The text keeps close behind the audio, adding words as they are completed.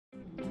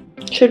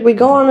Should we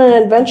go on an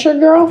adventure,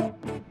 girl?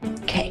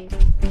 Okay.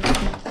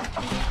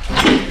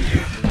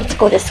 Let's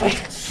go this way.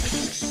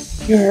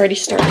 You're already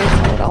starting to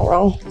sound all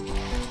wrong.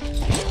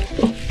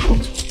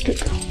 Good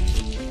girl.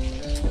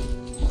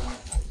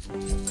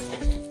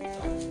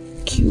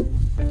 Cute.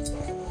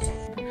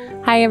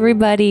 Hi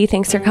everybody,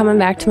 thanks for coming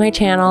back to my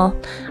channel.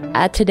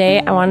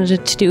 Today I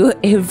wanted to do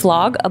a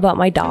vlog about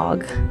my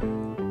dog.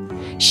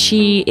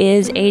 She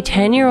is a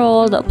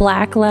 10-year-old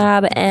black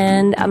lab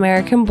and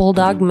American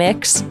bulldog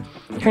mix.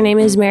 Her name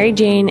is Mary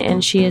Jane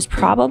and she is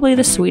probably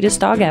the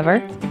sweetest dog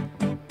ever.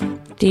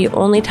 The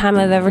only time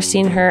I've ever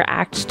seen her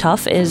act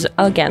tough is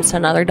against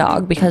another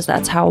dog because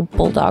that's how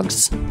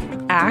bulldogs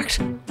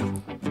act.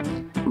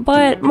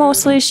 But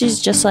mostly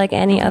she's just like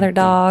any other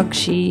dog.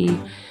 She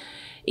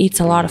eats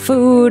a lot of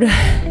food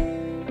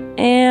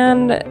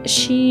and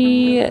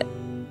she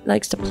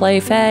likes to play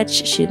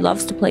fetch. She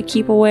loves to play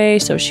keep away,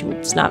 so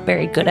she's not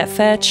very good at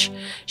fetch.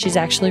 She's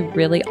actually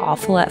really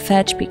awful at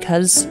fetch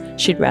because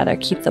she'd rather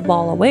keep the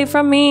ball away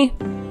from me.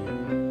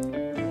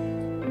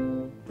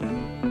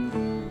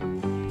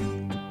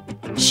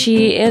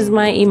 She is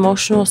my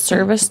emotional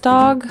service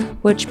dog,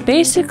 which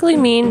basically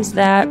means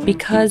that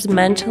because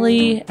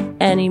mentally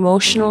and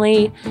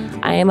emotionally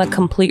I am a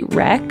complete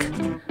wreck,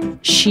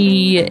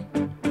 she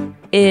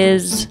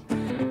is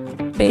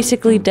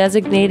basically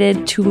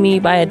designated to me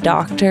by a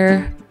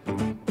doctor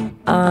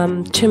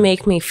to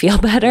make me feel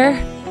better.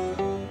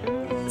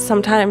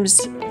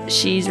 Sometimes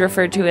she's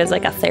referred to as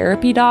like a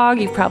therapy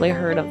dog. You've probably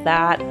heard of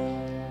that.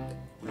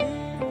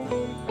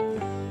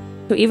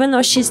 So even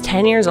though she's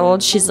 10 years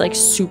old, she's like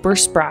super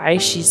spry.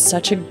 She's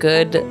such a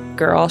good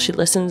girl. She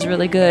listens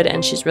really good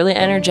and she's really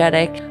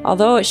energetic.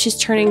 Although she's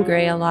turning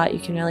gray a lot, you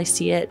can really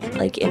see it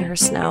like in her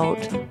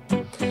snout.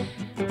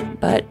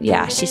 But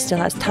yeah, she still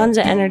has tons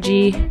of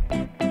energy.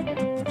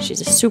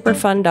 She's a super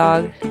fun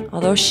dog.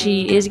 Although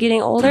she is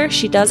getting older,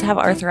 she does have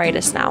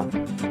arthritis now.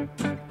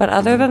 But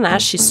other than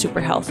that, she's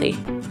super healthy.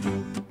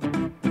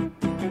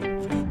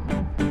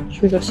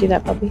 Should we go see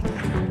that puppy?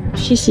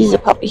 She sees a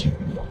puppy.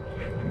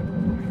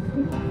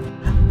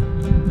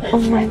 Oh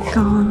my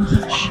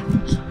gosh.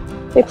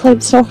 They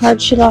played so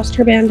hard she lost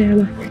her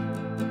bandana.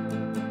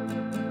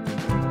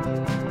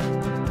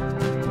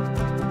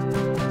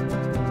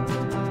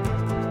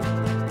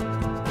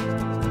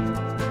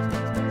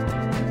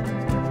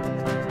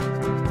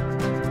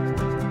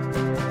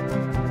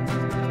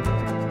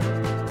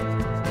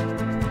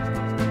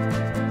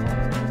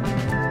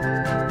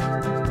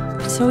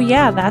 So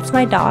yeah, that's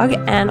my dog,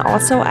 and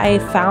also I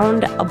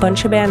found a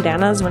bunch of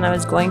bandanas when I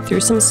was going through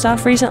some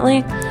stuff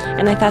recently,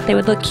 and I thought they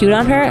would look cute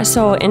on her,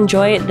 so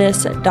enjoy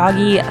this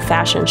doggy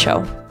fashion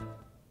show.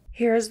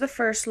 Here's the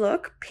first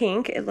look,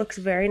 pink. It looks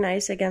very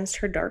nice against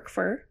her dark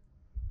fur.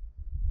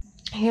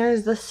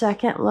 Here's the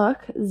second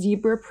look,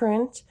 zebra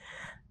print.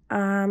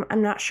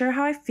 I'm not sure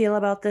how I feel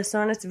about this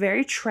one. It's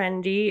very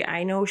trendy.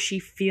 I know she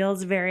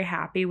feels very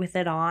happy with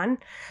it on,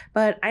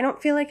 but I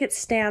don't feel like it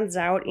stands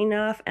out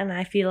enough, and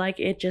I feel like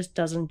it just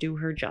doesn't do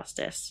her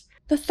justice.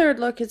 The third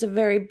look is a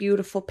very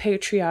beautiful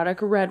patriotic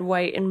red,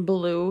 white, and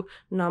blue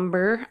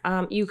number.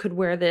 You could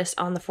wear this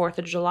on the 4th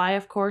of July,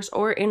 of course,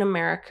 or in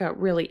America,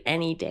 really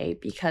any day,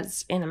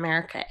 because in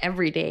America,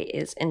 every day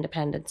is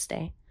Independence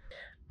Day.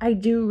 I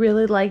do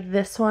really like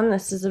this one.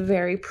 This is a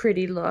very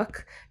pretty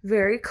look,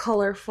 very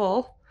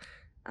colorful.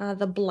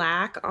 The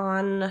black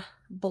on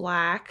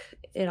black,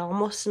 it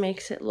almost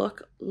makes it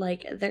look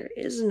like there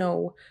is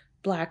no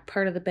black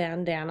part of the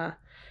bandana.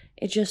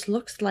 It just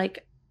looks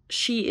like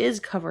she is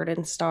covered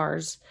in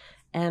stars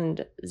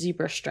and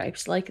zebra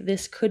stripes. Like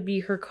this could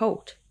be her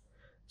coat.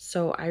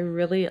 So I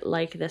really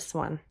like this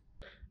one.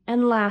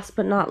 And last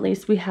but not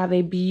least, we have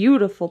a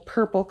beautiful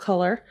purple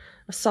color,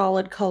 a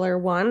solid color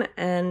one,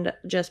 and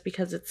just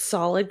because it's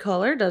solid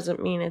color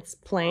doesn't mean it's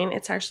plain.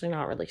 It's actually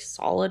not really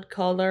solid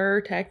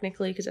color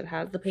technically because it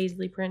has the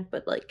paisley print,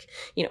 but like,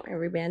 you know,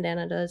 every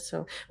bandana does,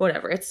 so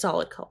whatever, it's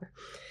solid color.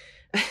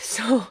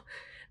 So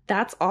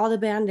that's all the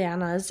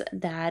bandanas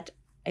that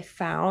I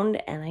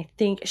found, and I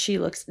think she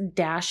looks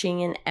dashing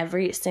in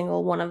every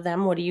single one of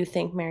them. What do you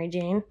think, Mary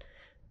Jane?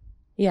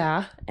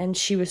 Yeah, and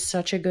she was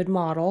such a good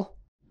model.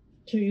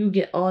 So you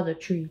get all the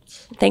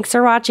treats. Thanks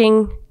for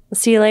watching. I'll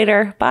see you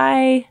later.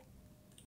 Bye.